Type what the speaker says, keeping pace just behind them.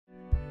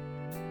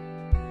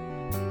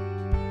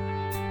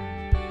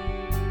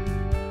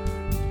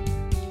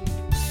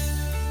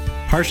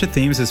Parsha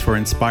Themes is for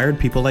inspired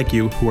people like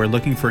you who are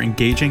looking for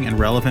engaging and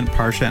relevant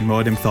Parsha and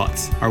Moedim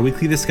thoughts. Our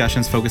weekly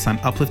discussions focus on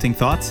uplifting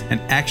thoughts and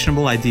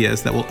actionable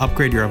ideas that will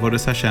upgrade your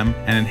Avodas Hashem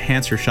and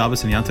enhance your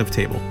Shabbos and Yom Tov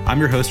table. I'm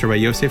your host, Rabbi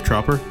Yosef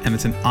Tropper, and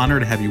it's an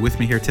honor to have you with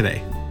me here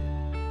today.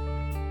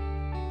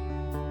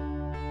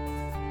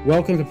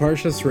 Welcome to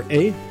Parshas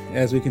Re'eh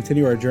as we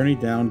continue our journey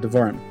down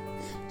Devarim.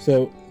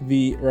 So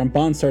the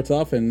Ramban starts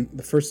off in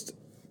the first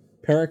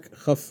Parak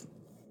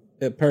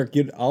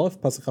Yud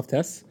Aleph, Pasuk Chaf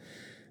Tes,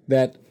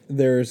 that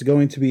there's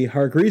going to be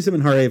Har Gerizim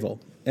and Har Evel.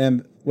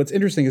 And what's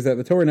interesting is that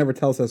the Torah never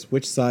tells us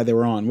which side they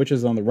were on, which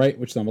is on the right,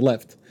 which is on the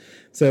left.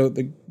 So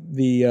the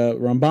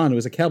Ramban, who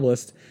is a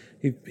Kabbalist,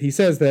 he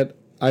says that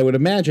I would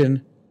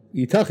imagine,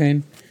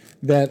 Yitachen,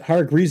 that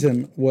Har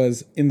Gerizim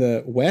was in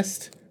the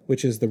west,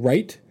 which is the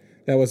right.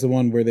 That was the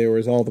one where there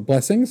was all the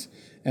blessings.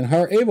 And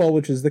Har Evel,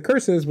 which is the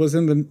curses, was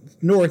in the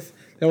north.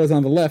 That was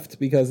on the left,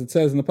 because it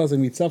says in the Pasuk,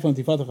 Mitzafon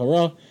Tifatach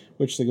Hara,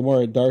 which the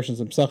Gemara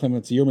darshans and Psachim,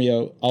 it's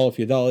Yirmiyahu, Aleph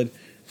Yadalid,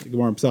 the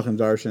Gemara Psachim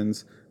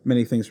darshans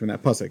many things from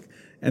that Pasuk.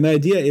 And the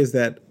idea is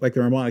that, like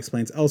the Ramban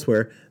explains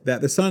elsewhere,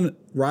 that the sun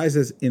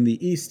rises in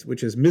the east,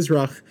 which is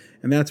Mizrach,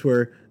 and that's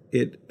where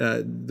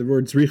the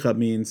word Zricha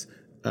means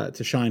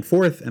to shine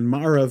forth, and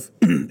Ma'arav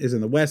is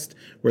in the west,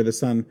 where the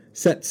sun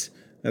sets.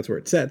 That's where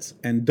it sets.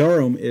 And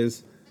Darum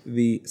is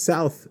the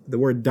south. The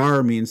word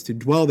Dar means to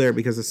dwell there,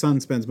 because the sun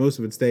spends most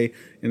of its day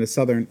in the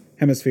southern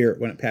hemisphere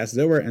when it passes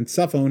over. And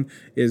Safon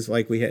is,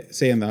 like we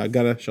say in the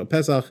Haggadah Shel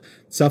Pesach,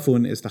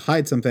 Safon is to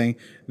hide something.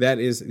 That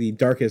is the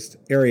darkest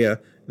area.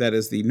 That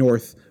is the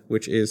north,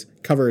 which is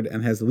covered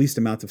and has the least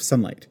amount of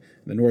sunlight,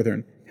 the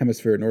northern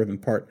hemisphere, northern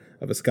part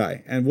of the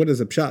sky. And what is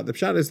the pshat? The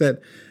pshat is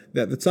that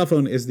the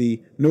Safon is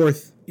the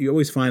north. You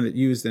always find it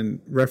used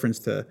in reference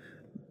to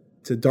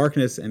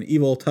darkness and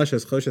evil.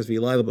 Tashas Choshes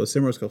V'Yilai Lebo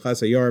Simros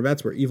Kolchas Hayar.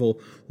 That's where evil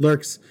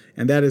lurks,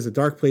 and that is a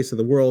dark place of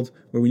the world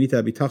where we need to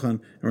have bitachon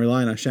and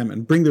rely on Hashem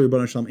and bring the Ribbon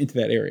Hashem into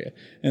that area.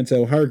 And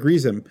so Har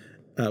Gerizim,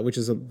 which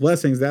is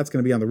blessings, that's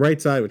going to be on the right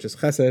side, which is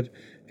Chesed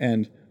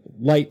and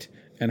light,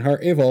 and Har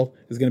Evel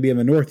is going to be on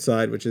the north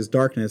side, which is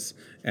darkness.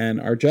 And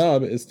our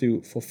job is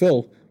to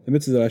fulfill the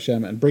mitzvahs of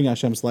Hashem and bring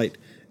Hashem's light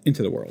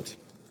into the world.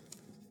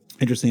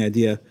 Interesting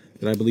idea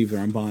that I believe the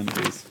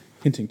Ramban is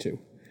hinting to.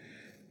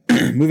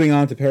 Moving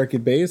on to Parak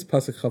Yud Beis,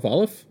 Pasuk Chaf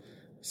Aleph.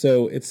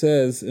 So it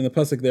says in the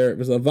pasuk there, it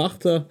was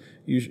Avachta.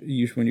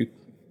 You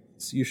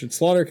should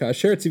slaughter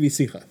Ka'asher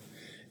Tzivisicha.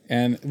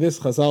 And this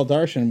Chazal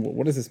Darshan,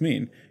 what does this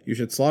mean? You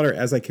should slaughter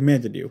as I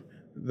commanded you.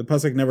 The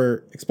pasuk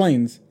never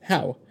explains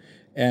how.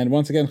 And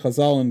once again,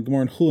 Chazal and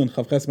Gemara and Chulin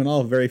Chav Ches Ben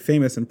Aleph, very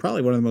famous and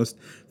probably one of the most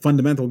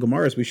fundamental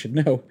Gemaras we should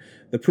know.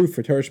 The proof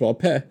for Torah Sheba'al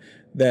Peh,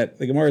 that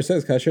the Gemara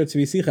says Ka'asher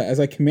Tzivisicha, as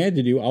I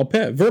commanded you, Al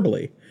Peh,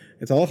 verbally.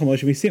 It's Halacha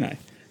Moshe B'Sinai.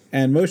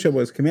 And Moshe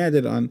was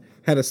commanded on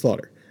how to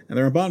slaughter. And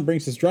the Ramban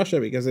brings this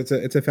drasha because it's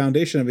a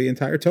foundation of the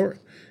entire Torah.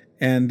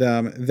 And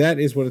that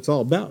is what it's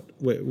all about.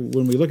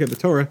 When we look at the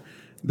Torah,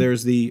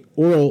 there's the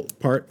oral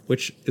part,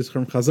 which is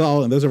from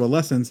Chazal, and those are the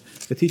lessons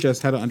that teach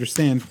us how to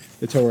understand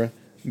the Torah.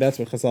 And that's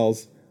what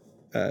Chazal's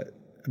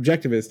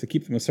objective is, to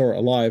keep the Masorah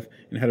alive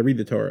and how to read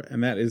the Torah.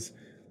 And that is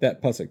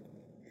that pasuk.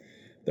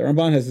 The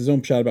Ramban has his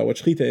own pshat about what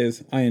Shechita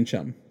is, Ayin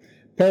Sham.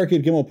 Parak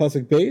Yud Gimel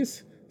Pasuk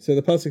Beis. So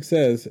the pasuk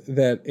says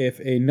that if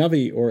a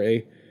navi or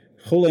a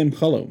cholem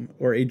chalom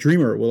or a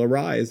dreamer will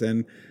arise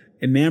and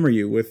enamor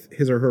you with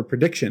his or her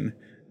prediction,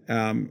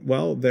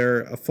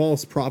 they're a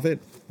false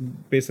prophet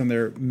based on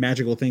their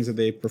magical things that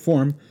they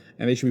perform,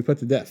 and they should be put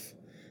to death.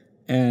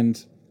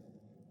 And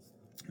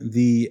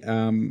the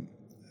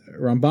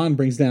Ramban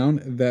brings down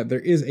that there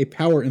is a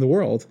power in the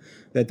world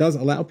that does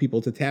allow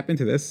people to tap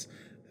into this.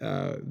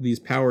 These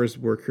powers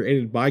were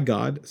created by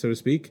God, so to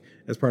speak,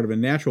 as part of a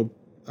natural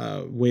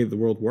way the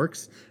world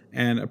works,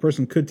 and a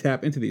person could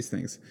tap into these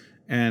things.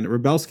 And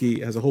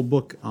Rebelsky has a whole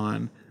book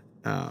on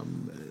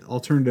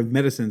alternative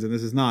medicines, and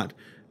this is not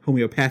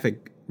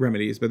homeopathic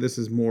remedies, but this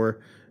is more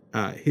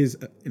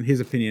in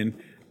his opinion,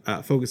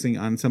 focusing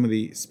on some of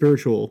the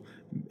spiritual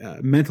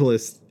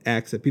mentalist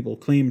acts that people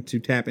claim to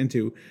tap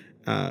into,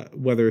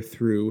 whether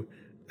through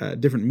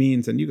different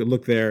means. And you could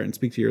look there and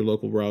speak to your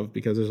local Rav,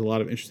 because there's a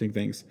lot of interesting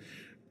things.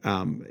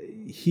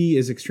 He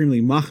is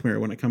extremely machmer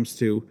when it comes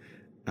to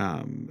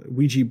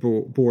Ouija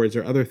boards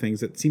or other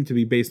things that seem to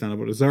be based on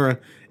Avodah Zarah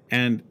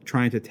and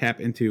trying to tap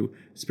into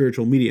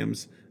spiritual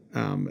mediums.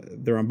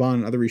 The Ramban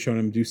and other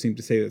Rishonim do seem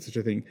to say that such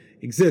a thing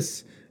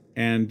exists,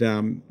 and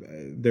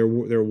there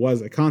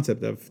was a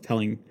concept of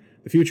telling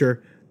the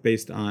future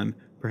based on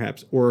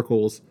perhaps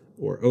oracles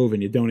or Ov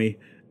and Yedoni,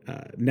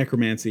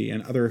 necromancy,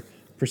 and other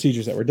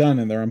procedures that were done,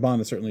 and the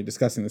Ramban is certainly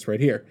discussing this right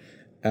here.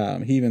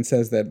 He even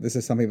says that this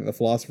is something that the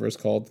philosophers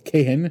called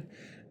Kehen,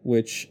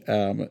 which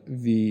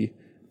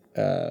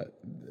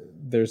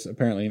there's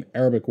apparently an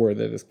Arabic word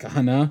that is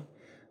kahana,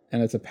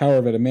 and it's a power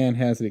that a man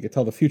has that he could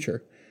tell the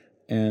future.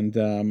 And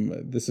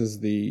this is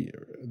the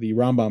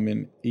Rambam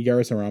in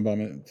Igaris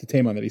Rambam, the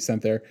Taimon that he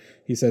sent there.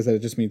 He says that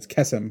it just means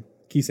kisem,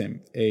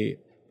 a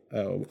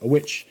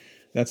witch.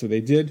 That's what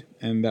they did,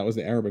 and that was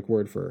the Arabic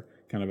word for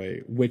kind of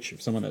a witch,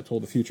 someone that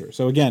told the future.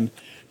 So again,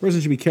 a person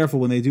should be careful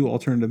when they do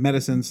alternative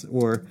medicines,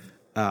 or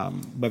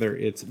whether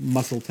it's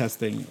muscle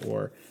testing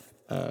or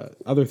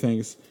other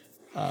things.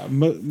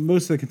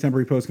 Most of the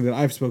contemporary posting that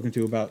I've spoken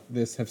to about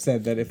this have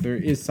said that if there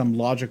is some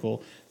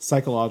logical,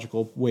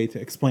 psychological way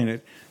to explain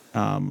it,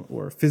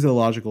 or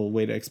physiological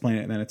way to explain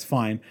it, then it's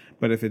fine.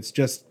 But if it's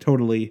just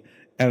totally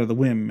out of the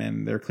whim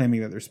and they're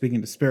claiming that they're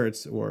speaking to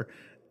spirits or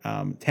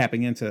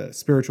tapping into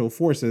spiritual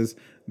forces,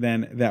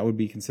 then that would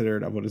be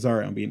considered avodah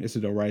zarah and be an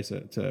issur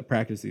d'oraisa to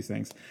practice these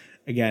things.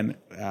 Again,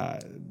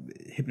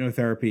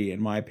 hypnotherapy,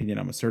 in my opinion,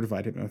 I'm a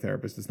certified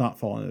hypnotherapist, does not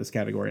fall into this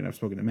category, and I've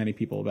spoken to many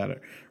people about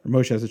it. Or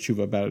Moshe has a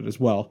tshuva about it as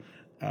well,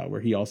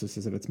 where he also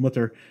says that it's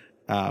mutter.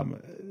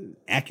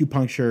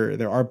 Acupuncture,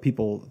 there are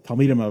people,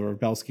 Talmidim of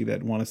Belsky,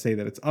 that want to say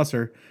that it's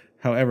usher.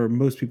 However,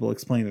 most people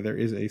explain that there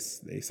is a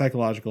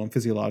psychological and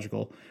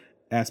physiological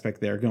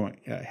aspect there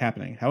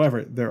happening.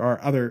 However, there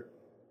are other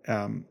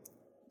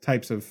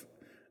types of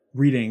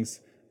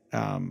readings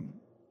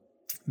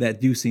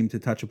that do seem to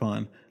touch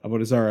upon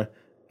avodah zarah,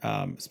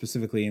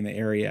 specifically in the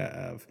area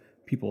of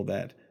people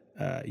that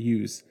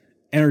use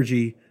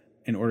energy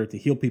in order to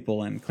heal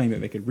people and claim that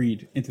they could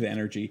read into the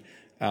energy.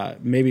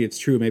 Maybe it's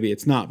true, maybe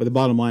it's not, but the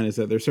bottom line is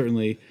that there's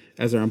certainly,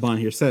 as the Ramban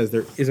here says,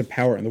 there is a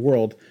power in the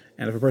world,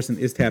 and if a person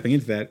is tapping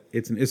into that,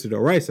 it's an issur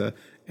d'oraisa,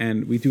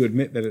 and we do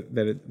admit that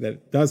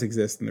it does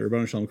exist, and the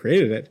Rebbeinu Shalom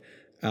created it.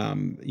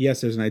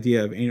 Yes, there's an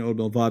idea of ein od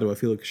milvado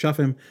afilu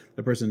k'shafim.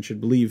 The person should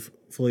believe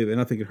fully that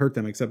nothing could hurt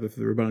them except if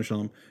the Rebbeinu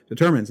Shalom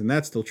determines, and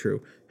that's still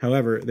true.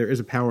 However, there is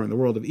a power in the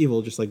world of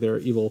evil, just like there are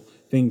evil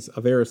things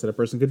of Eris that a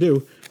person could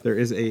do. There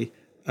is a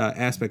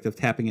aspect of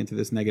tapping into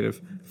this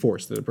negative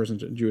force that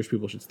Jewish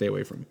people should stay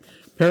away from.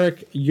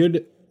 Perek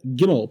Yud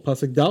Gimel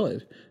Pasuk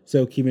Daled.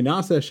 So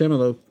Kiminasa Hashem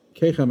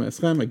Elokechem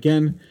Eschem.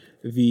 Again,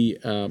 the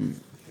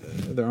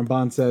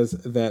Ramban says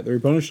that the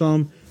Rebbeinu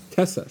Shalom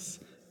tests us,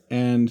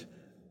 and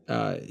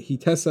he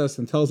tests us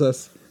and tells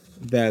us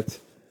that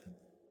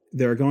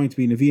there are going to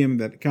be Nevi'im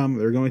that come.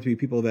 There are going to be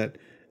people that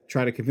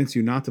try to convince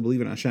you not to believe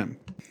in Hashem.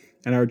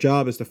 And our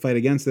job is to fight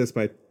against this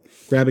by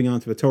grabbing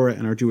onto the Torah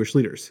and our Jewish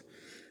leaders.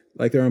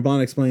 Like the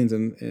Ramban explains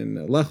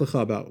in Lech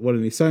Lecha about what a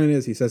Nisayon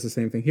is, he says the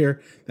same thing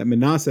here, that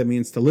Menaseh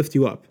means to lift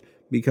you up,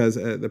 because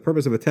the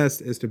purpose of a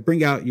test is to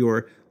bring out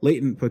your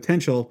latent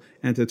potential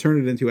and to turn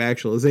it into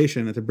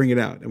actualization and to bring it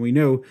out. And we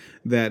know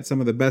that some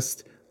of the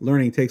best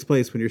learning takes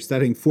place when you're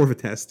studying for the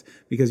test,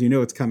 because you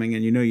know it's coming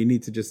and you know you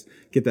need to just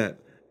get that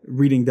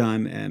reading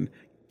done and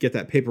get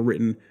that paper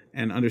written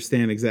and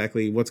understand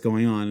exactly what's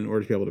going on in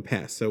order to be able to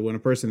pass. So when a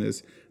person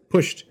is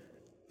pushed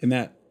in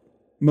that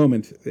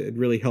moment, it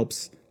really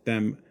helps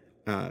them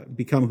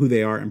become who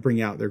they are and bring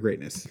out their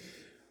greatness.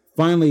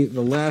 Finally,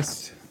 the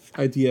last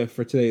idea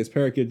for today is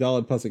Perek Yud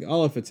Daled Pasuk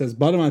Aleph. It says,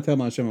 "Badam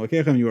atem Hashem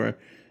Elokechem," you are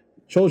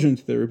children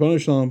to the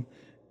Rebbeinu Shalom,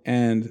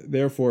 and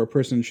therefore a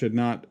person should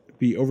not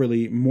be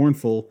overly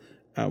mournful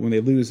when they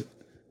lose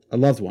a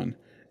loved one.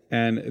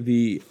 And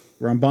the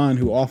Ramban,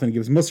 who often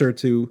gives Musar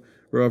to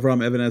Rav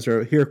Avraham Eben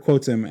Ezra, here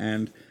quotes him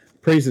and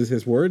praises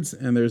his words.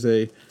 And there's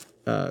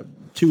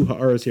two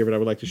ha'aros here that I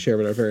would like to share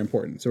that are very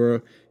important.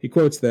 So he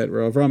quotes that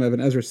Rav Avraham Eben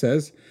Ezra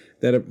says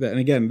that, and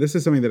again, this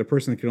is something that a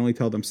person can only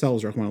tell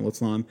themselves, Rahman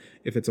al-Islam,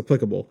 if it's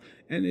applicable.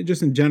 And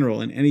just in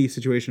general, in any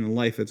situation in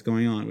life that's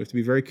going on, we have to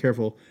be very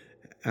careful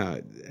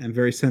and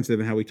very sensitive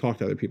in how we talk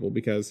to other people,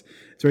 because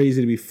it's very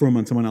easy to be frum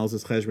on someone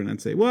else's cheshbon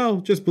and say, well,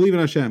 just believe in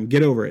Hashem,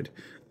 get over it.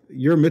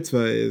 Your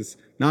mitzvah is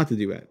not to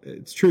do that.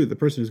 It's true, the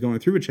person who's going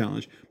through a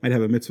challenge might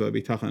have a mitzvah,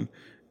 bitachon.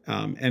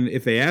 And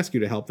if they ask you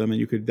to help them, and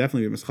you could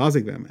definitely be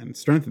mischazik them and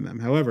strengthen them.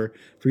 However,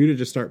 for you to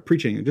just start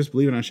preaching and just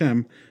believe in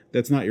Hashem,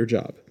 that's not your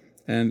job.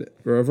 And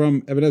Rav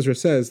Avraham Eben Ezra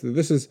says that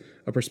this is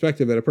a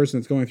perspective that a person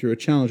that's going through a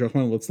challenge,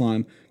 Rahman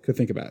al-Islam, could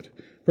think about.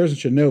 A person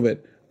should know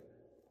that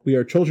we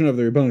are children of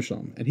the Rebbeinu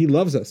Shalom, and he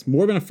loves us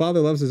more than a father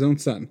loves his own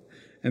son.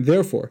 And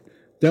therefore,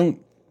 don't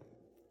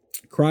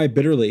cry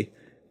bitterly,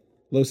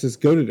 Los's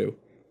Godedu,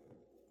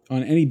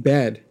 on any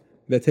bad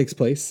that takes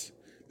place,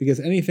 because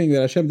anything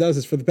that Hashem does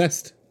is for the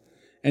best.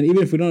 And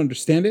even if we don't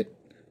understand it,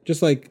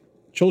 just like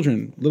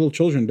children, little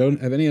children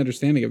don't have any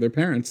understanding of their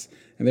parents,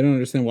 and they don't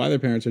understand why their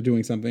parents are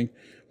doing something,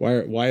 why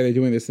are they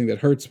doing this thing that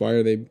hurts, why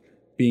are they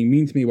being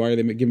mean to me, why are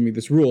they giving me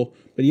this rule,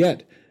 but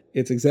yet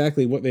it's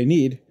exactly what they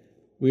need.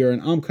 We are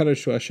an Am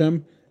Kadosh to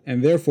Hashem,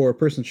 and therefore a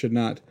person should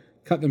not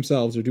cut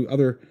themselves or do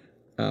other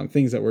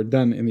things that were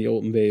done in the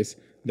olden days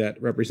that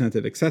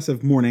represented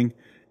excessive mourning.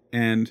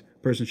 And a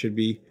person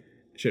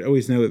should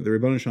always know that the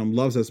Rebbeinu Shalom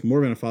loves us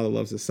more than a father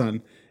loves his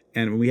son.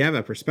 And when we have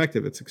that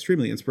perspective, it's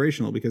extremely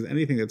inspirational, because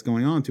anything that's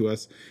going on to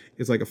us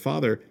is like a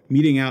father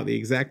meting out the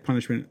exact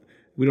punishment.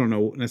 We don't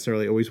know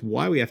necessarily always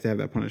why we have to have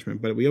that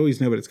punishment, but we always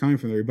know that it's coming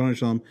from the Rebbeinu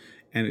Shalom,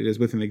 and it is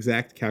with an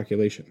exact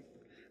calculation.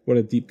 What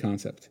a deep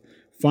concept.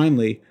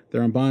 Finally, the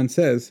Ramban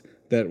says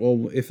that,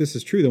 well, if this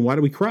is true, then why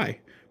do we cry?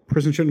 A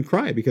person shouldn't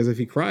cry, because if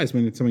he cries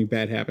when something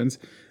bad happens,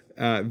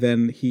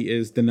 then he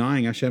is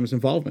denying Hashem's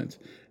involvement.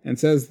 And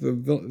says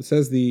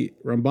the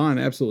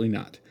Ramban, absolutely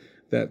not.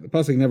 That the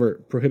pasuk never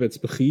prohibits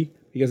bechi,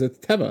 because it's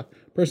teva.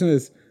 A person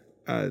is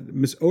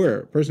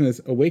misorer, a person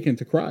is awakened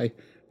to cry,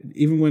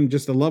 even when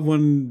just a loved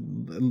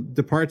one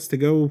departs to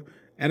go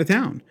out of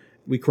town,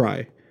 we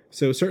cry.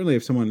 So certainly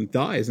if someone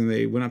dies and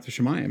they went up to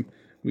Shemayim,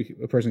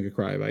 a person could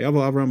cry.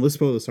 Avraham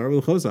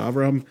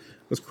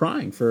was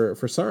crying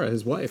for Sarah,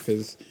 his wife,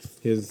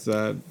 his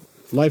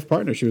life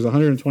partner. She was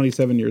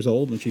 127 years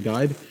old when she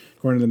died.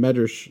 According to the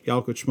Medrash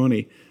Yalkut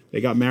Shmoni,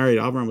 they got married.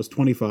 Avraham was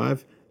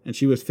 25 and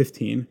she was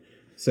 15.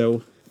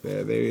 So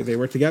they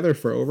were together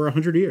for over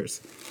 100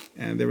 years.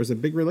 And there was a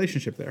big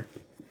relationship there.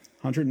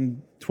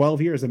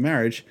 112 years of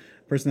marriage,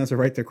 a person has a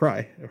right to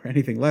cry, or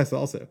anything less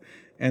also.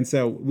 And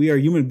so we are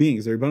human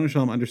beings. The Rebbeinu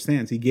Shalom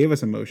understands. He gave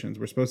us emotions.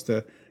 We're supposed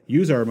to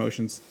use our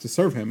emotions to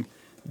serve him.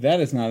 That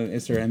is not an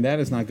Isser, and that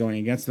is not going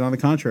against it. On the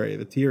contrary,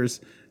 the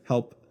tears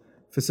help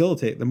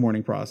facilitate the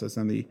mourning process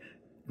and the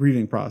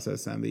grieving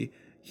process and the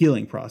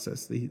healing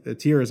process. The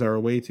tears are a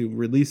way to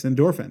release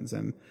endorphins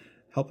and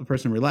help the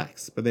person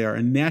relax, but they are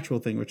a natural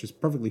thing, which is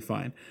perfectly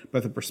fine.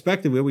 But the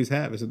perspective we always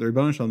have is that the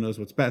Rebbeinu Shalom knows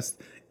what's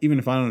best, even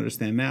if I don't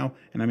understand now,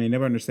 and I may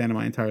never understand in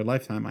my entire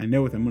lifetime. I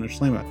know with Emunah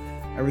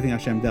Shlema, everything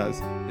Hashem does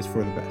is for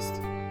the best.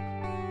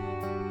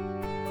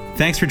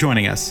 Thanks for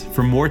joining us.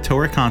 For more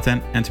Torah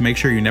content and to make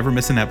sure you never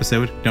miss an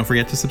episode, don't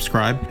forget to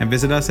subscribe and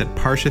visit us at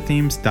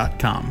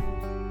parshathemes.com.